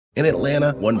In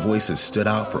Atlanta, one voice has stood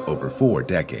out for over 4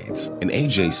 decades. An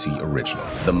AJC original,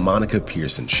 The Monica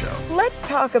Pearson Show. Let's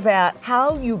talk about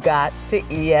how you got to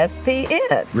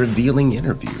ESPN. Revealing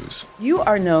interviews. You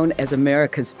are known as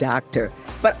America's doctor,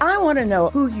 but I want to know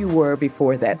who you were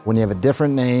before that. When you have a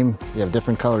different name, you have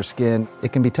different color skin,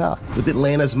 it can be tough. With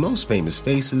Atlanta's most famous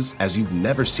faces as you've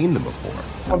never seen them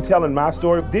before. I'm telling my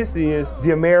story. This is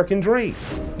the American dream.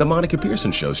 The Monica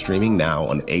Pearson Show, streaming now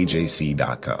on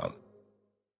AJC.com.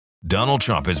 Donald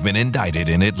Trump has been indicted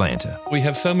in Atlanta. We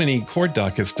have so many court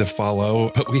dockets to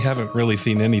follow, but we haven't really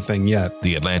seen anything yet.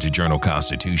 The Atlanta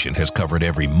Journal-Constitution has covered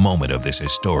every moment of this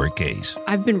historic case.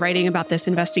 I've been writing about this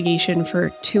investigation for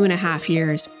 2.5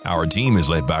 years. Our team is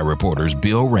led by reporters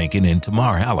Bill Rankin and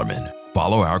Tamar Hallerman.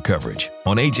 Follow our coverage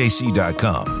on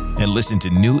AJC.com and listen to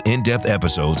new in-depth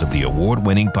episodes of the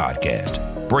award-winning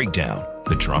podcast, Breakdown,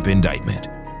 the Trump Indictment,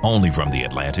 only from the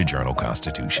Atlanta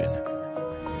Journal-Constitution.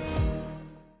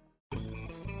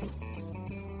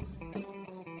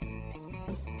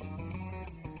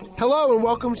 Hello and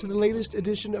welcome to the latest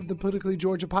edition of the Politically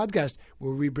Georgia podcast,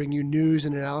 where we bring you news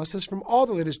and analysis from all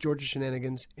the latest Georgia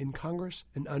shenanigans in Congress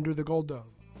and under the Gold Dome.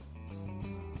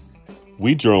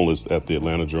 We journalists at the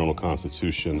Atlanta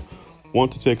Journal-Constitution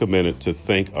want to take a minute to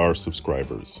thank our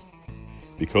subscribers.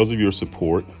 Because of your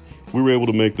support, we were able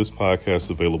to make this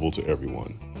podcast available to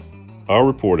everyone. Our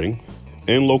reporting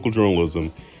and local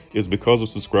journalism is because of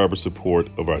subscriber support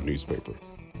of our newspaper.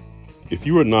 If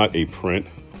you are not a print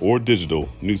or digital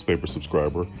newspaper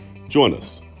subscriber, join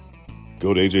us.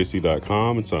 Go to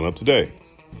AJC.com and sign up today.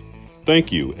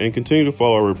 Thank you, and continue to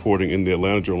follow our reporting in the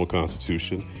Atlanta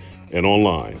Journal-Constitution and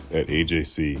online at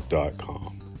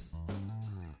AJC.com.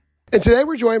 And today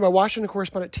we're joined by Washington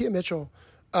correspondent Tia Mitchell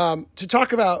to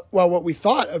talk about, well, what we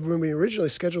thought of when we originally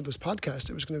scheduled this podcast.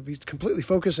 It was going to be completely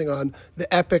focusing on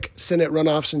the epic Senate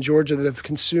runoffs in Georgia that have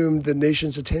consumed the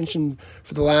nation's attention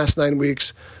for the last 9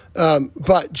 weeks.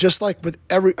 But just like with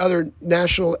every other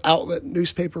national outlet,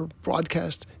 newspaper,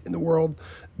 broadcast in the world,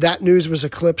 that news was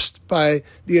eclipsed by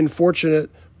the unfortunate,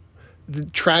 the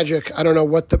tragic, I don't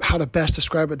know how to best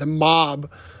describe it, the mob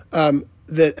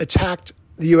that attacked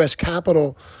the U.S.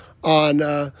 Capitol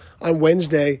on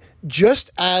Wednesday, just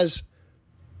as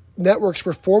networks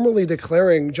were formally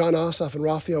declaring Jon Ossoff and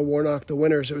Raphael Warnock the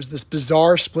winners. It was this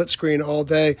bizarre split screen all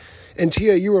day. And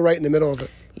Tia, you were right in the middle of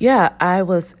it. Yeah, I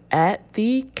was at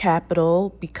the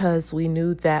Capitol because we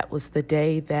knew that was the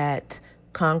day that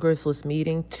Congress was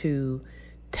meeting to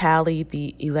tally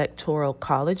the Electoral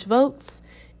College votes.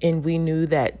 And we knew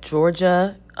that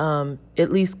Georgia,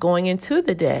 at least going into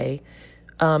the day,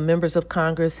 members of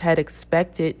Congress had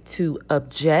expected to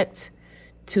object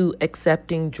to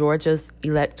accepting Georgia's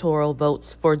electoral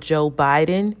votes for Joe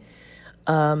Biden.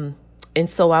 And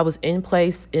so I was in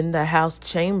place in the House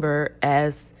chamber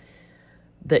as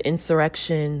the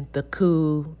insurrection, the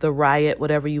coup, the riot,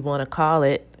 whatever you want to call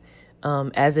it,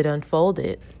 as it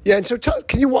unfolded. Yeah, and so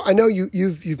can you? I know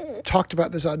you've talked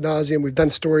about this ad nauseum. We've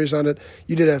done stories on it.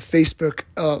 You did a Facebook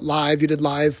live. You did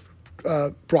live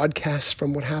broadcasts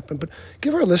from what happened. But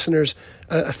give our listeners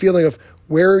a feeling of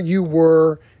where you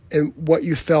were and what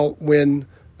you felt when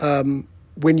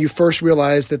you first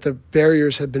realized that the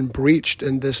barriers had been breached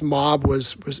and this mob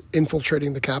was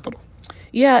infiltrating the Capitol.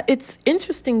 Yeah, it's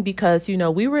interesting because,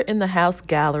 we were in the House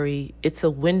gallery. It's a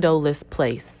windowless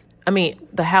place. I mean,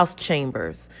 the House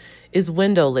chambers is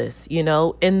windowless, in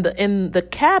the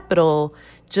Capitol,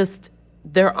 just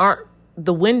there aren't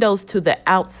the windows to the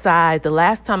outside. The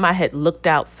last time I had looked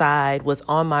outside was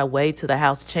on my way to the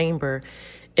House chamber.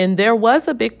 And there was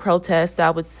a big protest, I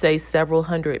would say several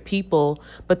hundred people,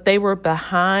 but they were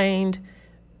behind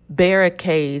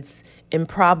barricades and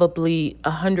probably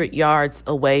 100 yards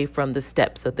away from the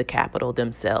steps of the Capitol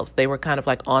themselves. They were kind of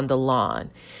like on the lawn.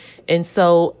 And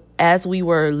so as we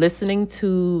were listening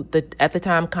to at the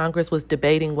time Congress was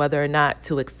debating whether or not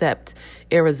to accept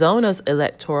Arizona's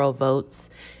electoral votes.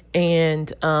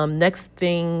 And next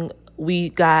thing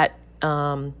we got,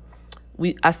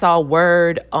 I saw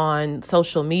word on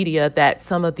social media that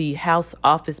some of the House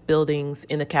office buildings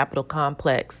in the Capitol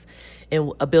complex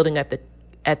and a building at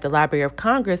the Library of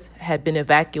Congress had been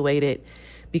evacuated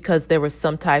because there was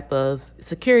some type of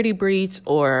security breach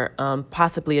or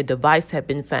possibly a device had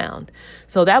been found.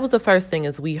 So that was the first thing,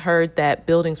 is we heard that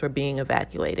buildings were being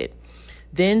evacuated.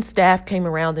 Then staff came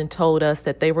around and told us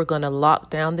that they were going to lock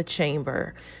down the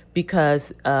chamber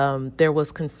because there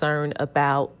was concern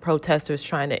about protesters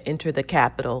trying to enter the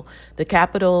Capitol. The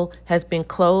Capitol has been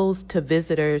closed to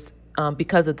visitors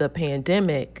because of the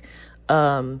pandemic.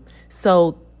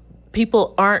 So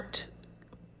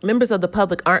members of the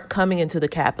public aren't coming into the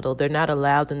Capitol. They're not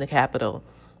allowed in the Capitol.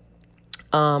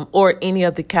 or any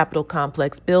of the Capitol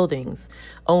complex buildings,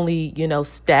 only,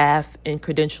 staff and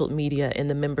credentialed media and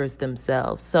the members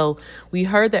themselves. So we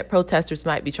heard that protesters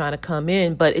might be trying to come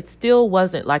in, but it still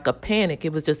wasn't like a panic.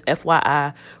 It was just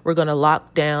FYI, we're going to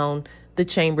lock down the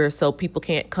chamber so people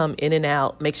can't come in and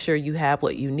out. Make sure you have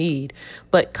what you need.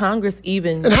 But Congress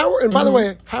even... And by the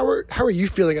way, how are you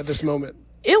feeling at this moment?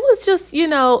 It was just,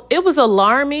 it was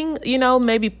alarming,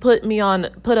 maybe put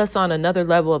us on another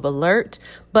level of alert,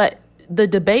 but the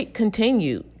debate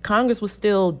continued. Congress was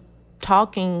still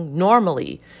talking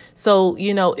normally. So,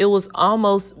 it was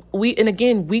almost, we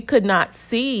could not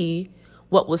see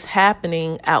what was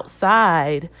happening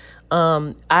outside.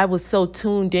 I was so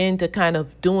tuned in to kind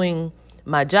of doing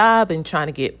my job and trying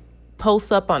to get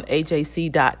posts up on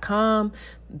AJC.com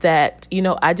that,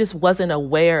 I just wasn't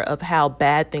aware of how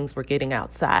bad things were getting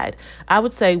outside. I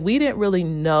would say we didn't really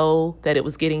know that it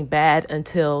was getting bad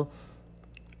until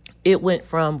it went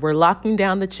from we're locking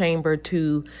down the chamber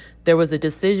to there was a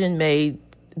decision made.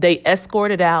 They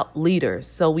escorted out leaders.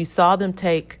 So we saw them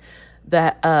take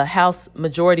the House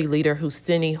Majority Leader, who's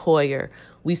Steny Hoyer.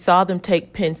 We saw them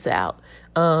take Pence out.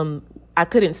 I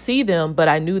couldn't see them, but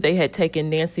I knew they had taken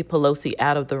Nancy Pelosi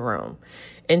out of the room.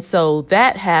 And so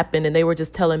that happened, and they were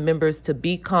just telling members to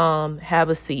be calm, have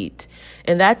a seat.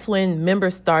 And that's when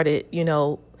members started,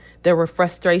 there were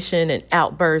frustration and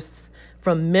outbursts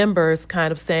from members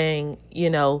kind of saying,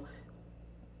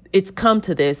 it's come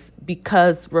to this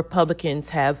because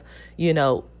Republicans have,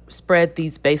 spread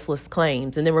these baseless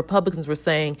claims. And then Republicans were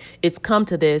saying it's come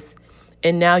to this,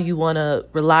 and now you want to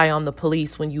rely on the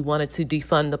police when you wanted to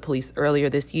defund the police earlier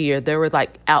this year. There were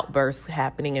like outbursts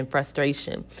happening and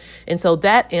frustration. And so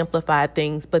that amplified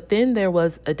things. But then there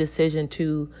was a decision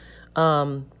to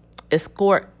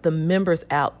escort the members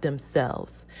out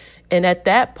themselves. And at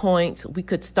that point, we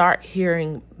could start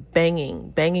hearing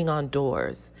banging on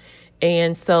doors.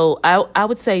 And so I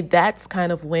would say that's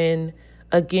kind of when,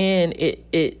 again,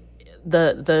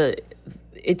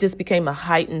 it just became a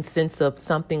heightened sense of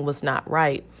something was not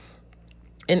right.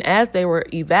 And as they were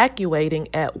evacuating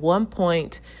at one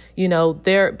point,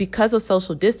 because of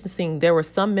social distancing, there were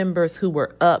some members who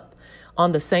were up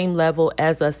on the same level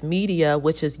as us media,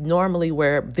 which is normally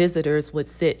where visitors would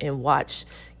sit and watch,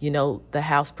 the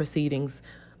House proceedings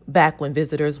back when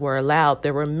visitors were allowed.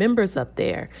 There were members up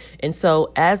there. And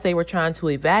so as they were trying to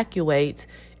evacuate,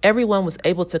 everyone was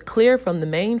able to clear from the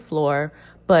main floor,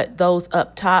 but those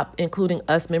up top, including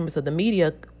us members of the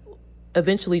media,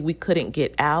 eventually we couldn't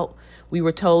get out. We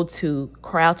were told to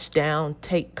crouch down,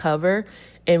 take cover,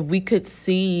 and we could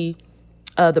see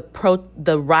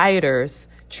the rioters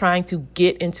trying to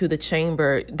get into the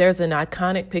chamber. There's an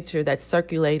iconic picture that's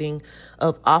circulating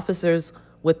of officers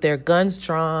with their guns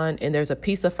drawn, and there's a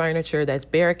piece of furniture that's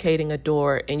barricading a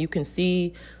door, and you can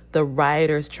see the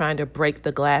rioters trying to break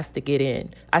the glass to get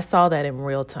in. I saw that in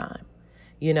real time,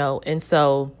 and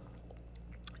so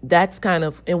that's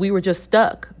and we were just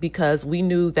stuck because we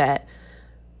knew that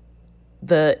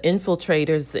the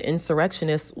infiltrators, the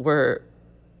insurrectionists, were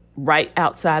right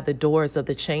outside the doors of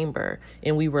the chamber,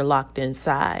 and we were locked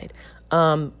inside.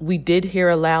 We did hear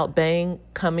a loud bang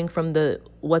coming from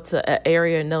what's an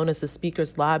area known as the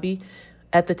Speaker's Lobby.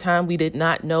 At the time, we did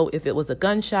not know if it was a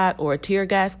gunshot or a tear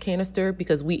gas canister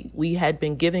because we had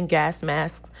been given gas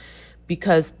masks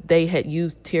because they had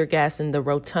used tear gas in the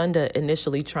rotunda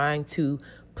initially trying to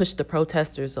push the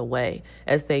protesters away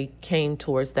as they came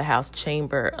towards the House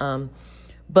chamber.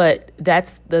 But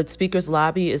that's the Speaker's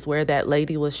Lobby is where that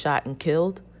lady was shot and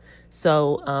killed.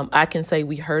 So I can say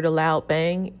we heard a loud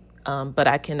bang, but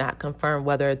I cannot confirm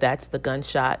whether that's the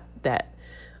gunshot that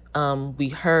we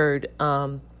heard.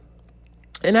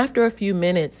 And after a few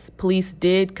minutes, police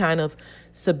did kind of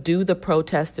subdue the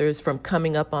protesters from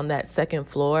coming up on that second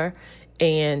floor.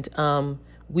 And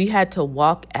we had to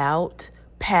walk out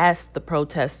past the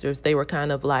protesters. They were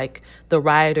kind of like the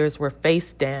rioters were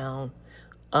face down.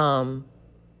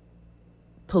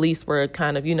 Police were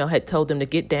kind of, had told them to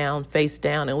get down, face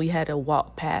down, and we had to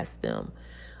walk past them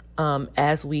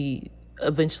as we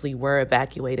eventually were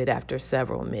evacuated after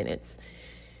several minutes.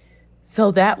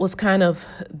 So that was kind of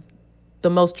the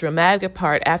most dramatic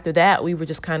part. After that, we were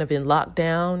just kind of in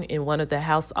lockdown in one of the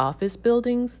House office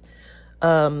buildings.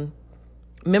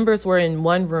 Members were in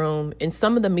one room, and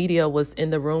some of the media was in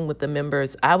the room with the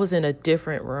members. I was in a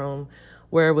different room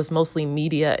where it was mostly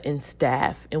media and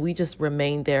staff, and we just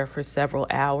remained there for several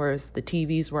hours. The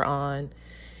TVs were on,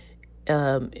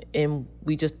 and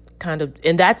we just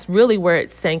and that's really where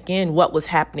it sank in what was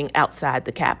happening outside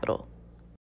the Capitol.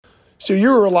 So you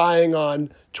were relying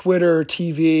on Twitter,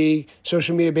 TV,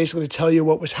 social media, basically to tell you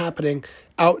what was happening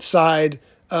outside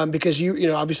because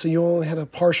obviously you only had a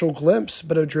partial glimpse,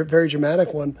 but a very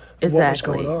dramatic one of what was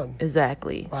going on.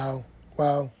 Exactly. Wow.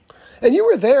 And you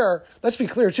were there, let's be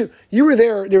clear too, you were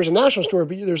there, there was a national story,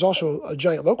 but there's also a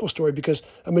giant local story because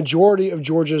a majority of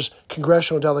Georgia's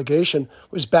congressional delegation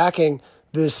was backing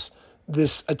this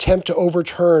attempt to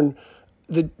overturn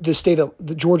the state of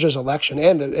Georgia's election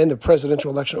and the presidential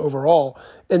election overall.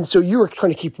 And so you were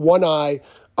trying to keep one eye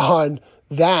on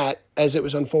that as it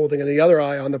was unfolding and the other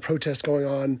eye on the protests going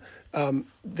on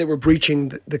that were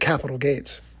breaching the Capitol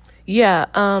gates. Yeah.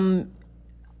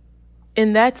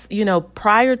 And that's,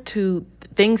 prior to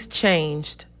things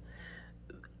changed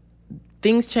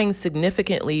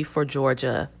significantly for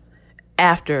Georgia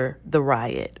after the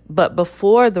riot. But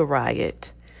before the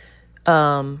riot,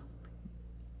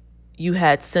 you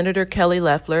had Senator Kelly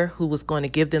Loeffler, who was going to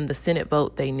give them the Senate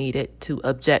vote they needed to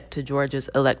object to Georgia's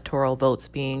electoral votes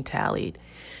being tallied.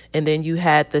 And then you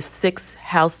had the 6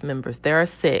 House members. There are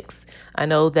 6. I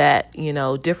know that,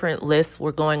 different lists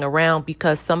were going around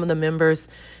because some of the members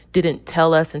didn't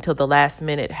tell us until the last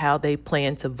minute how they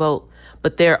planned to vote.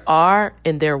 But there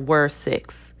were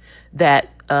 6 that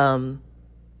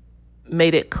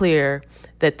made it clear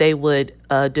that they would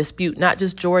dispute not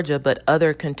just Georgia, but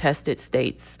other contested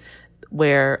states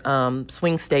where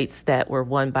swing states that were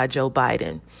won by Joe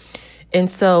Biden. And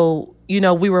so,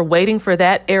 we were waiting for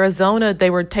that. Arizona, they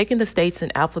were taking the states in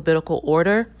alphabetical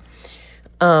order.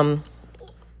 And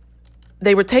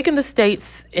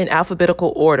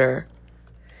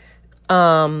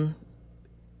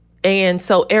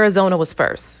so Arizona was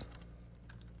first.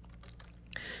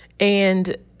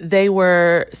 And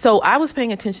so I was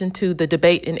paying attention to the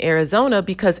debate in Arizona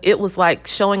because it was like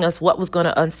showing us what was going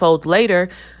to unfold later.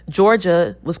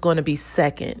 Georgia was going to be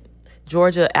second.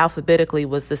 Georgia alphabetically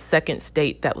was the second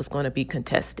state that was going to be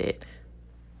contested.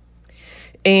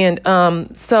 And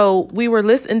so we were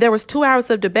listening. There was 2 hours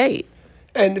of debate.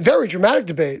 And very dramatic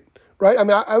debate, right? I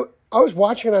mean, I was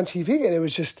watching it on TV and it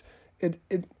was just, it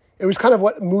was kind of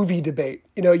what movie debate.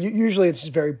 Usually it's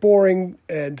just very boring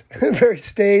and very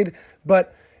staid,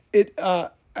 but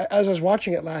as I was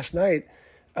watching it last night,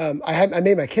 I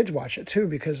made my kids watch it too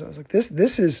because I was like, this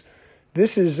is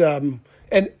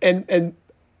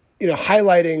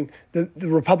highlighting the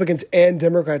Republicans and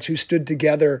Democrats who stood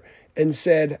together and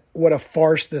said what a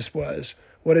farce this was,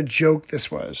 what a joke this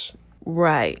was.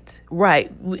 Right.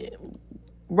 We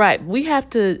have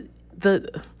to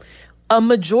a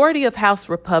majority of House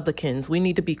Republicans. We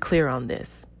need to be clear on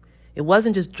this. It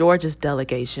wasn't just Georgia's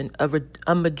delegation.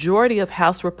 A majority of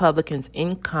House Republicans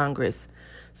in Congress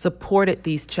supported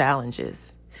these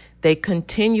challenges. They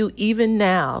continue even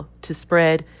now to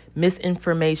spread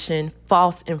misinformation,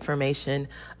 false information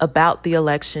about the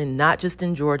election, not just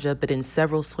in Georgia, but in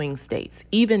several swing states.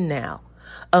 Even now,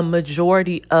 a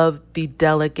majority of the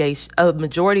delegation,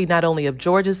 not only of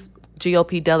Georgia's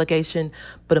GOP delegation,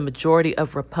 but a majority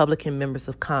of Republican members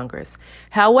of Congress.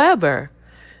 However,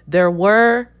 there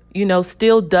were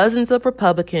still dozens of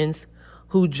Republicans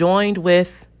who joined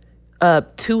with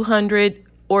 200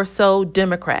 or so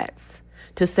Democrats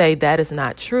to say that is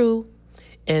not true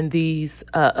and these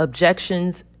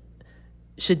objections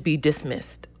should be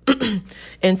dismissed.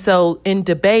 And so in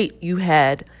debate, you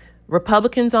had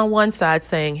Republicans on one side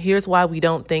saying, here's why we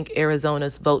don't think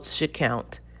Arizona's votes should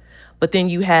count. But then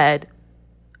you had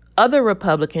other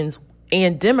Republicans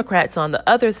and Democrats on the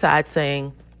other side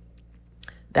saying,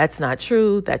 that's not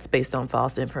true. That's based on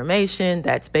false information.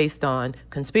 That's based on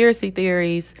conspiracy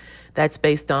theories. That's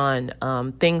based on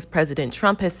things President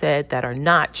Trump has said that are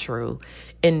not true.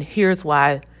 And here's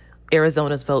why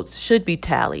Arizona's votes should be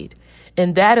tallied.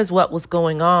 And that is what was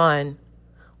going on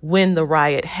when the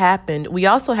riot happened. We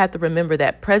also have to remember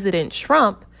that President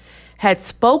Trump had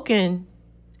spoken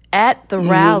at the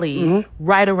rally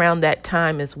right around that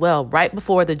time as well, right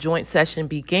before the joint session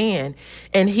began.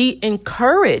 And he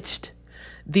encouraged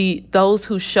those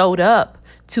who showed up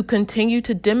to continue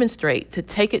to demonstrate, to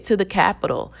take it to the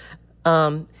Capitol.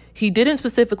 He didn't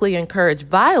specifically encourage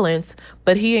violence,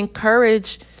 but he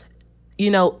encouraged,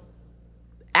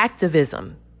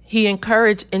 activism. He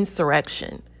encouraged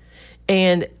insurrection.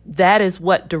 And that is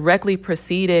what directly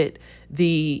preceded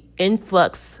the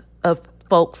influx of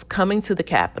folks coming to the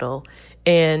Capitol.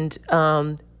 And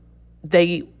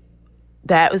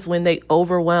that was when they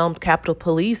overwhelmed Capitol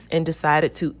Police and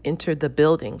decided to enter the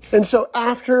building. And so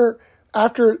after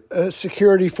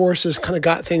security forces kind of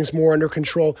got things more under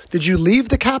control, did you leave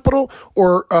the Capitol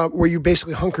or were you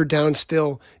basically hunkered down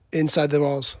still inside the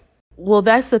walls? Well,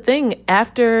 that's the thing.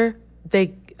 After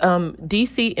they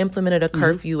D.C. implemented a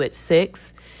curfew at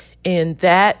 6, and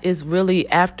that is really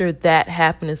after that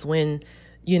happened is when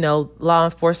law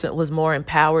enforcement was more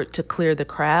empowered to clear the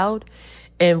crowd.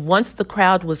 And once the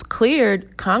crowd was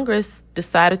cleared, Congress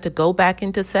decided to go back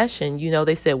into session.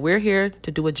 They said, we're here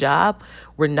to do a job.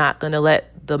 We're not going to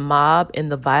let the mob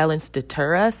and the violence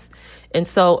deter us. And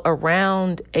so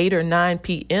around 8 or 9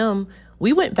 p.m.,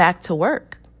 we went back to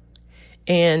work.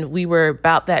 And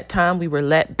about that time, we were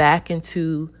let back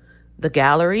into the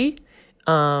gallery.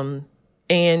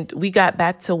 And we got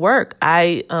back to work.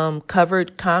 I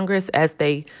covered Congress as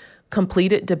they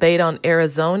completed debate on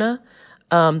Arizona.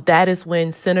 That is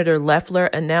when Senator Loeffler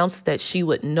announced that she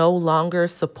would no longer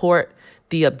support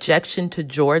the objection to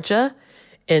Georgia.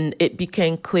 And it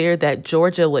became clear that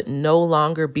Georgia would no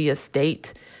longer be a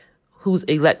state whose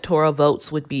electoral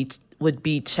votes would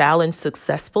be challenged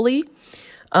successfully.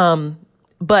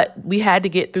 But we had to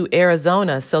get through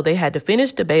Arizona. So they had to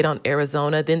finish debate on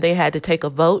Arizona. Then they had to take a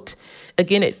vote.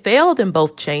 Again, it failed in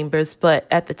both chambers. But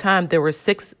at the time, there were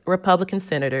 6 Republican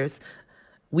senators.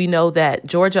 We know that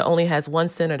Georgia only has 1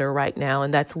 senator right now,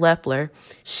 and that's Loeffler.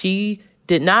 She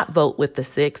did not vote with the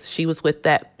 6. She was with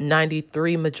that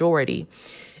 93 majority.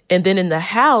 And then in the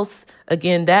House,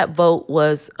 again, that vote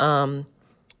was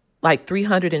like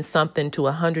 300 and something to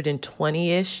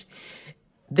 120-ish.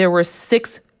 There were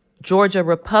 6 Georgia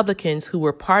Republicans who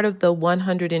were part of the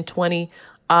 120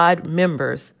 odd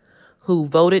members who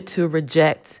voted to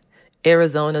reject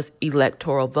Arizona's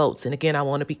electoral votes. And again, I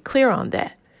want to be clear on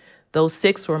that. Those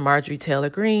 6 were Marjorie Taylor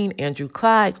Greene, Andrew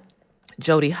Clyde,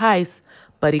 Jody Hice,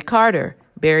 Buddy Carter,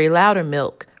 Barry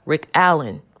Loudermilk, Rick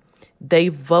Allen. They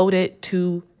voted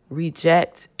to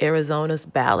reject Arizona's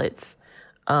ballots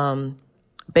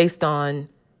based on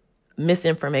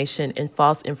misinformation and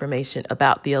false information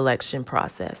about the election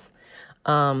process.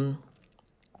 And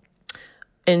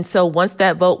so once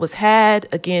that vote was had,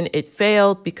 again, it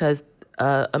failed because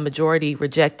a majority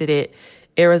rejected it.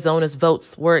 Arizona's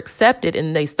votes were accepted,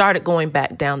 and they started going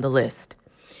back down the list.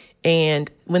 And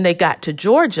when they got to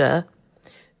Georgia,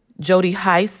 Jody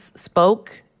Hice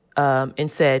spoke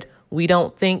and said, we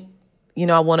don't think,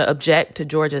 I want to object to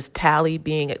Georgia's tally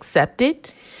being accepted.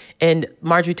 And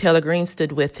Marjorie Taylor Greene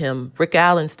stood with him. Rick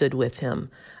Allen stood with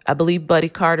him. I believe Buddy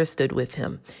Carter stood with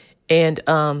him. And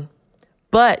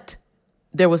but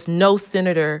there was no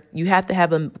senator. You have to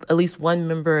have at least one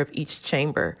member of each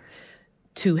chamber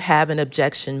to have an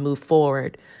objection move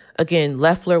forward. Again,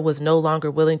 Loeffler was no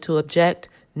longer willing to object.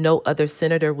 No other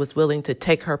senator was willing to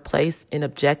take her place in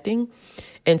objecting.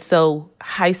 And so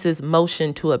Hice's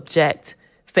motion to object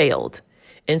failed.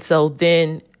 And so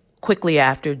then quickly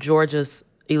after, Georgia's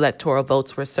electoral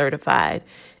votes were certified.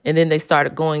 And then they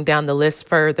started going down the list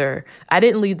further. I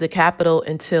didn't leave the Capitol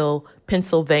until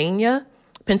Pennsylvania.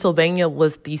 Pennsylvania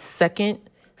was the second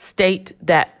state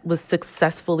that was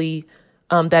successfully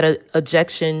that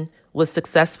objection was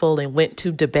successful and went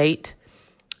to debate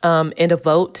and a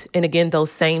vote. And again,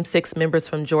 those same 6 members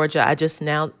from Georgia I just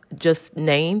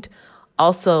named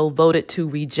also voted to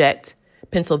reject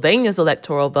Pennsylvania's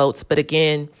electoral votes. But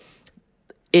again,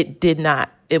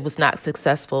 it was not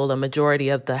successful. A majority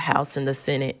of the House and the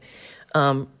Senate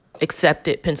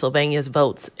accepted Pennsylvania's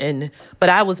votes. But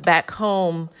I was back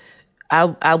home.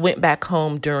 I went back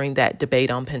home during that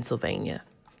debate on Pennsylvania.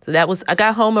 So I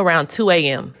got home around 2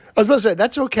 a.m. I was about to say,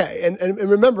 that's okay. And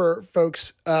remember,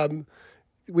 folks,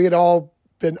 we had all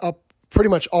been up pretty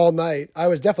much all night. I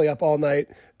was definitely up all night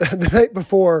the night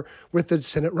before with the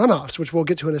Senate runoffs, which we'll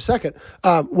get to in a second.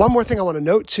 One more thing I want to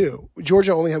note, too.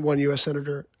 Georgia only had 1 U.S.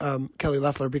 Senator, Kelly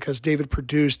Loeffler, because David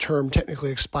Perdue's term technically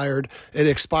expired. It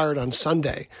expired on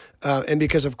Sunday. And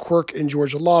because of quirk in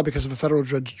Georgia law, because of a federal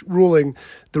judge ruling,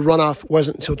 the runoff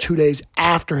wasn't until 2 days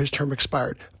after his term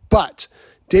expired. But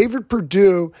David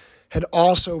Perdue had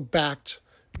also backed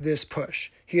this push.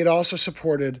 He had also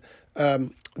supported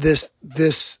this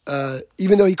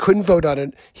even though he couldn't vote on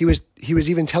it, he was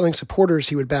even telling supporters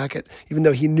he would back it, even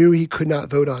though he knew he could not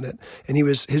vote on it. And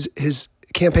his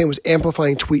campaign was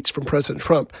amplifying tweets from President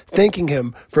Trump, thanking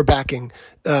him for backing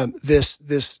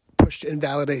this push to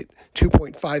invalidate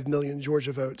 2.5 million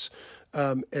Georgia votes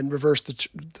and reverse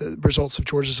the results of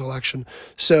Georgia's election.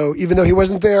 So even though he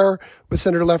wasn't there with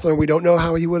Senator Loeffler, and we don't know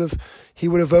how he would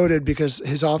have voted because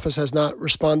his office has not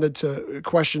responded to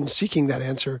questions seeking that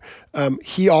answer,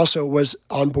 he also was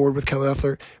on board with Kelly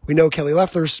Loeffler. We know Kelly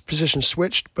Loeffler's position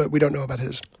switched, but we don't know about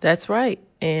his. That's right.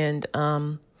 And,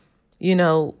 I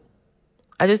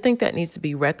just think that needs to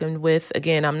be reckoned with.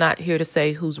 Again, I'm not here to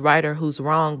say who's right or who's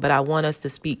wrong, but I want us to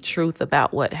speak truth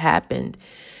about what happened.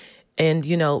 And,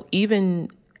 even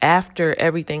after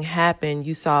everything happened,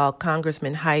 you saw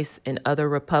Congressman Heiss and other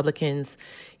Republicans,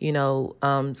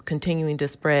 continuing to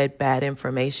spread bad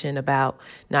information about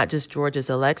not just Georgia's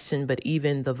election, but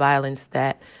even the violence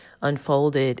that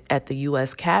unfolded at the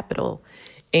U.S. Capitol.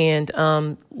 And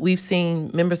we've seen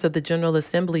members of the General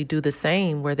Assembly do the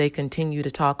same, where they continue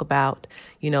to talk about,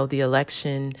 the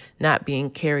election not being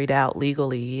carried out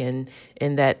legally and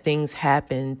that things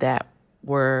happened that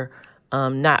were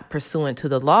not pursuant to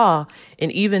the law.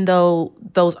 And even though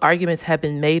those arguments have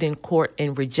been made in court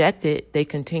and rejected, they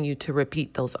continue to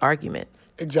repeat those arguments.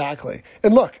 Exactly.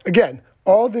 And look, again,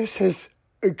 all this has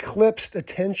eclipsed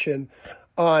attention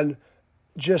on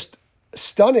just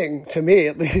stunning, to me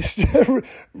at least,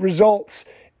 results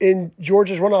in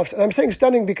Georgia's runoffs. And I'm saying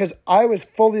stunning because I was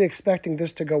fully expecting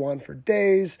this to go on for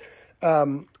days.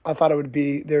 I thought there'd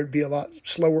be a lot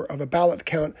slower of a ballot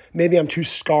count. Maybe I'm too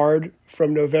scarred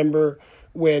from November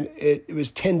when it was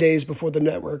 10 days before the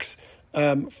networks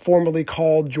formally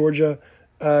called Georgia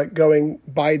going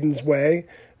Biden's way.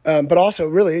 But also,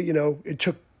 really, it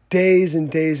took days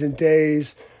and days and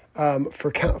days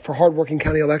for hardworking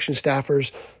county election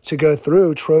staffers to go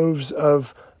through troves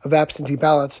of absentee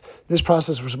ballots. This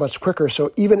process was much quicker.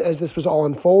 So even as this was all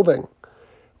unfolding,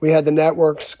 we had the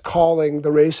networks calling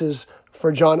the races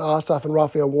for Jon Ossoff and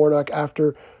Raphael Warnock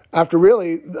after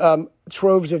really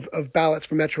troves of ballots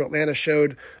from Metro Atlanta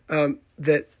showed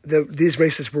that these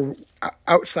races were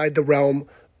outside the realm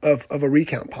of a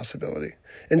recount possibility.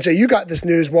 And so you got this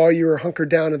news while you were hunkered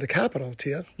down in the Capitol,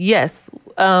 Tia. Yes.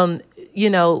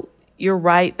 You're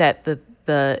right that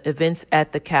the events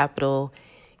at the Capitol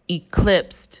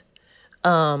eclipsed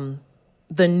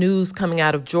the news coming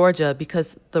out of Georgia,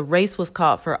 because the race was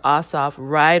called for Ossoff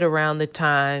right around the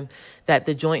time that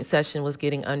the joint session was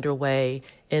getting underway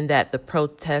and that the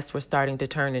protests were starting to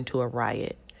turn into a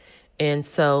riot. And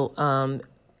so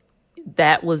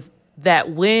that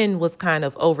win was kind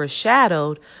of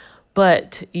overshadowed.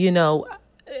 But,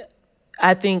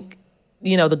 I think,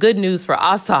 the good news for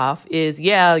Ossoff is,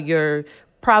 you're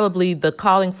probably the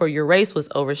calling for your race was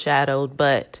overshadowed,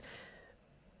 but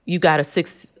you got a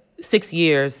six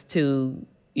years to,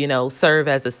 serve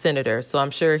as a senator. So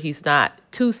I'm sure he's not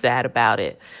too sad about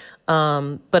it.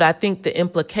 But I think the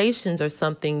implications are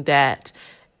something that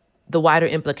the wider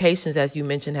implications, as you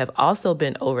mentioned, have also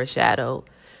been overshadowed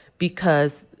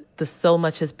because so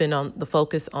much has been on the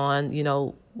focus on,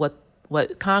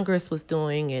 what Congress was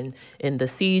doing and the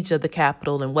siege of the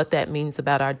Capitol and what that means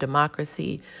about our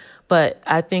democracy. But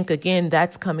I think, again,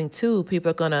 that's coming too.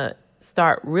 People are going to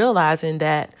start realizing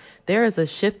that there is a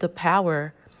shift of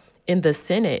power in the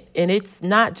Senate. And it's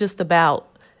not just about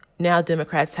now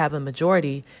Democrats have a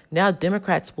majority. Now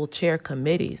Democrats will chair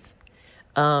committees.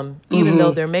 Even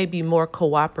though there may be more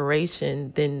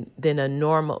cooperation than a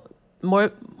normal,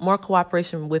 more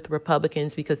cooperation with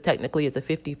Republicans, because technically it's a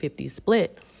 50-50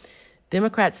 split,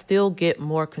 Democrats still get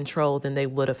more control than they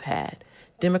would have had.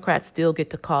 Democrats still get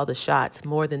to call the shots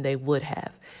more than they would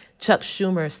have. Chuck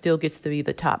Schumer still gets to be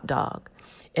the top dog.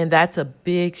 And that's a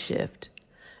big shift.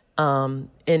 And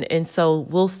so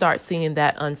we'll start seeing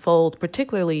that unfold,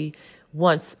 particularly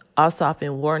once Ossoff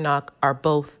and Warnock are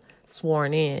both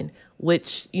sworn in,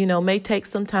 which, may take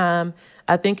some time.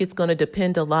 I think it's going to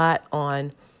depend a lot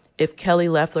on if Kelly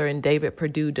Loeffler and David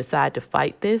Perdue decide to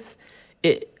fight this.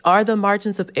 Are the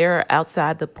margins of error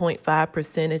outside the 0.5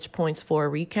 percentage points for a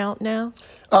recount now?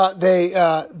 They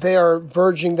are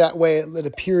verging that way. It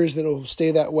appears that it will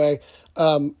stay that way.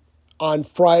 On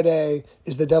Friday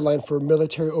is the deadline for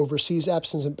military overseas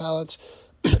absentee ballots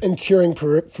and curing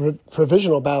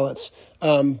provisional ballots.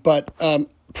 But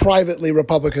privately,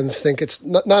 Republicans think it's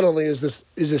not only is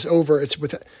this over,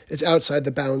 it's outside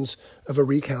the bounds of a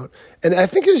recount. And I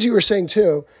think, as you were saying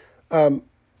too,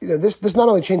 this not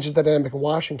only changes the dynamic in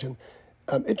Washington,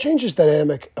 it changes the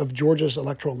dynamic of Georgia's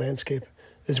electoral landscape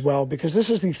as well, because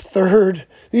this is the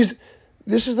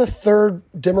third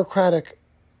Democratic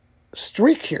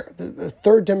streak here, the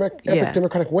third epic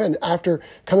Democratic win after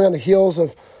coming on the heels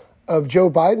of Joe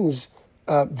Biden's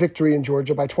victory in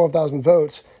Georgia by 12,000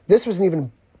 votes. This was an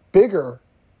even bigger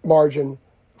margin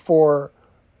for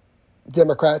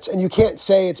Democrats, and you can't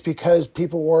say it's because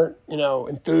people weren't,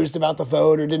 enthused about the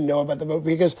vote or didn't know about the vote,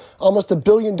 because almost $1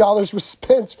 billion was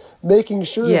spent making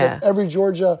sure that every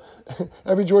Georgia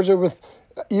with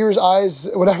ears, eyes,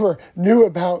 whatever, knew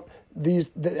about the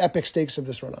epic stakes of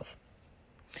this runoff.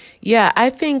 Yeah, I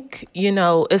think,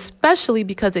 especially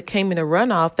because it came in a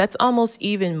runoff, that's almost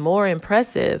even more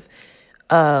impressive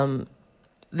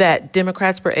that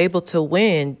Democrats were able to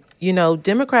win.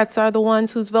 Democrats are the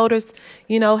ones whose voters,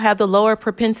 have the lower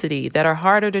propensity, that are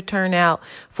harder to turn out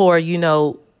for,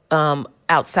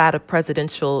 outside of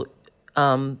presidential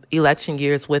election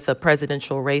years with a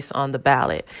presidential race on the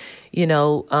ballot. You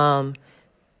know,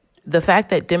 the fact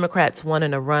that Democrats won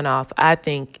in a runoff, I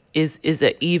think, is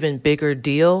an even bigger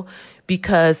deal,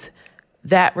 because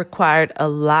that required a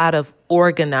lot of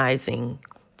organizing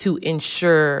to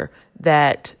ensure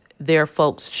that their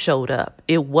folks showed up.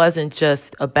 It wasn't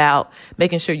just about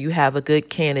making sure you have a good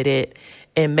candidate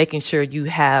and making sure you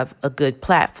have a good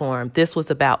platform. This was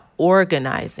about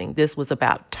organizing. This was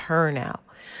about turnout.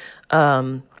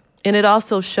 And it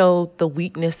also showed the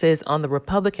weaknesses on the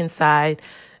Republican side.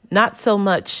 Not so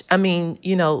much, I mean,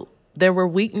 you know, there were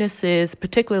weaknesses,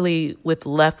 particularly with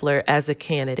Loeffler as a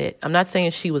candidate. I'm not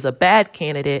saying she was a bad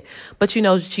candidate, but, you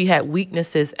know, she had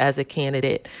weaknesses as a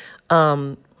candidate.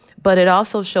 But it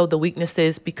also showed the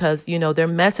weaknesses because, you know, their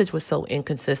message was so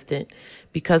inconsistent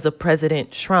because of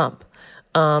President Trump.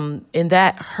 And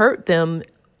that hurt them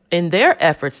in their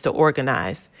efforts to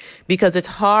organize, because it's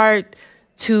hard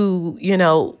to, you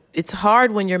know, it's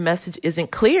hard when your message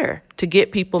isn't clear to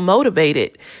get people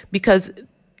motivated, because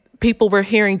people were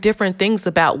hearing different things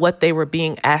about what they were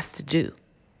being asked to do.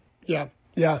 Yeah.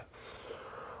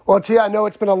 Well, Tia, I know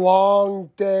it's been a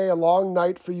long day, a long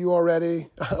night for you already,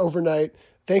 overnight.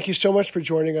 Thank you so much for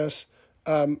joining us,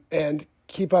 and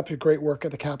keep up your great work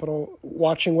at the Capitol,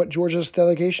 watching what Georgia's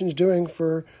delegation is doing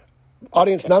for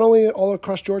audience, not only all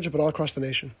across Georgia, but all across the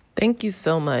nation. Thank you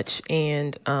so much.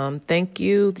 And thank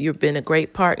you. You've been a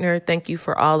great partner. Thank you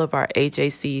for all of our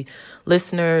AJC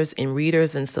listeners and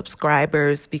readers and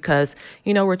subscribers, because,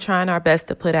 you know, we're trying our best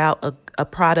to put out a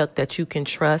product that you can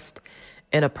trust,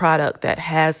 and a product that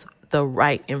has the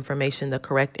right information, the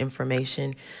correct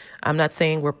information. I'm not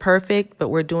saying we're perfect, but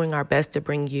we're doing our best to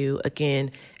bring you,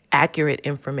 again, accurate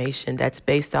information that's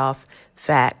based off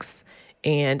facts.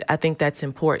 And I think that's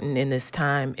important in this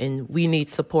time. And we need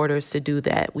supporters to do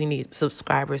that. We need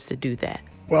subscribers to do that.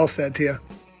 Well said, Tia.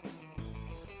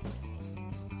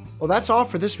 Well, that's all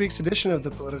for this week's edition of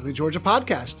the Politically Georgia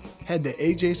podcast. Head to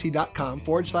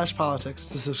ajc.com/politics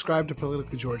to subscribe to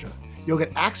Politically Georgia. You'll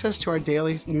get access to our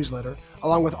daily newsletter,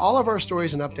 along with all of our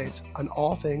stories and updates on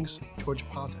all things Georgia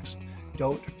politics.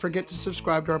 Don't forget to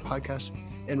subscribe to our podcast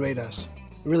and rate us.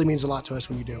 It really means a lot to us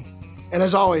when you do. And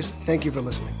as always, thank you for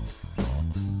listening.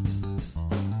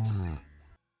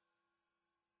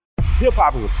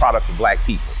 Hip-hop is a product of black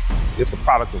people. It's a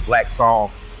product of black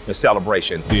song and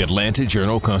celebration. The Atlanta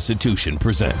Journal-Constitution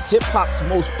presents hip-hop's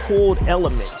most pulled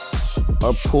elements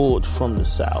are pulled from the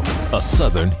South. A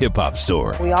Southern hip-hop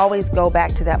story. We always go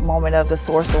back to that moment of the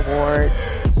Source Awards.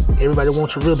 Everybody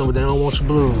wants your rhythm, but they don't want your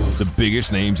blues. The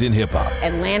biggest names in hip-hop.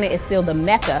 Atlanta is still the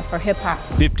mecca for hip-hop.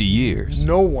 50 years.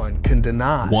 No one can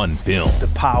deny one film. The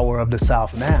power of the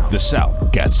South now. The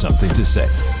South got something to say.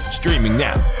 Streaming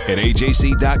now at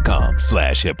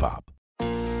ajc.com/hiphop.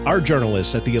 Our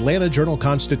journalists at the Atlanta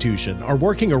Journal-Constitution are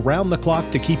working around the clock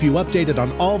to keep you updated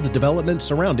on all the developments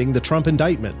surrounding the Trump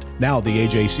indictment. Now the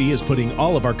AJC is putting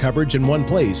all of our coverage in one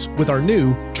place with our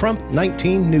new Trump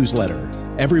 19 newsletter.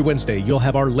 Every Wednesday, you'll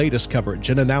have our latest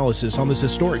coverage and analysis on this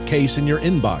historic case in your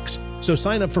inbox. So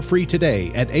sign up for free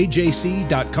today at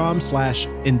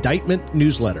ajc.com/indictment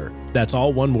newsletter. That's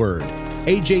all one word.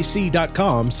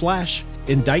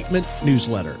 ajc.com/indictment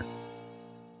newsletter.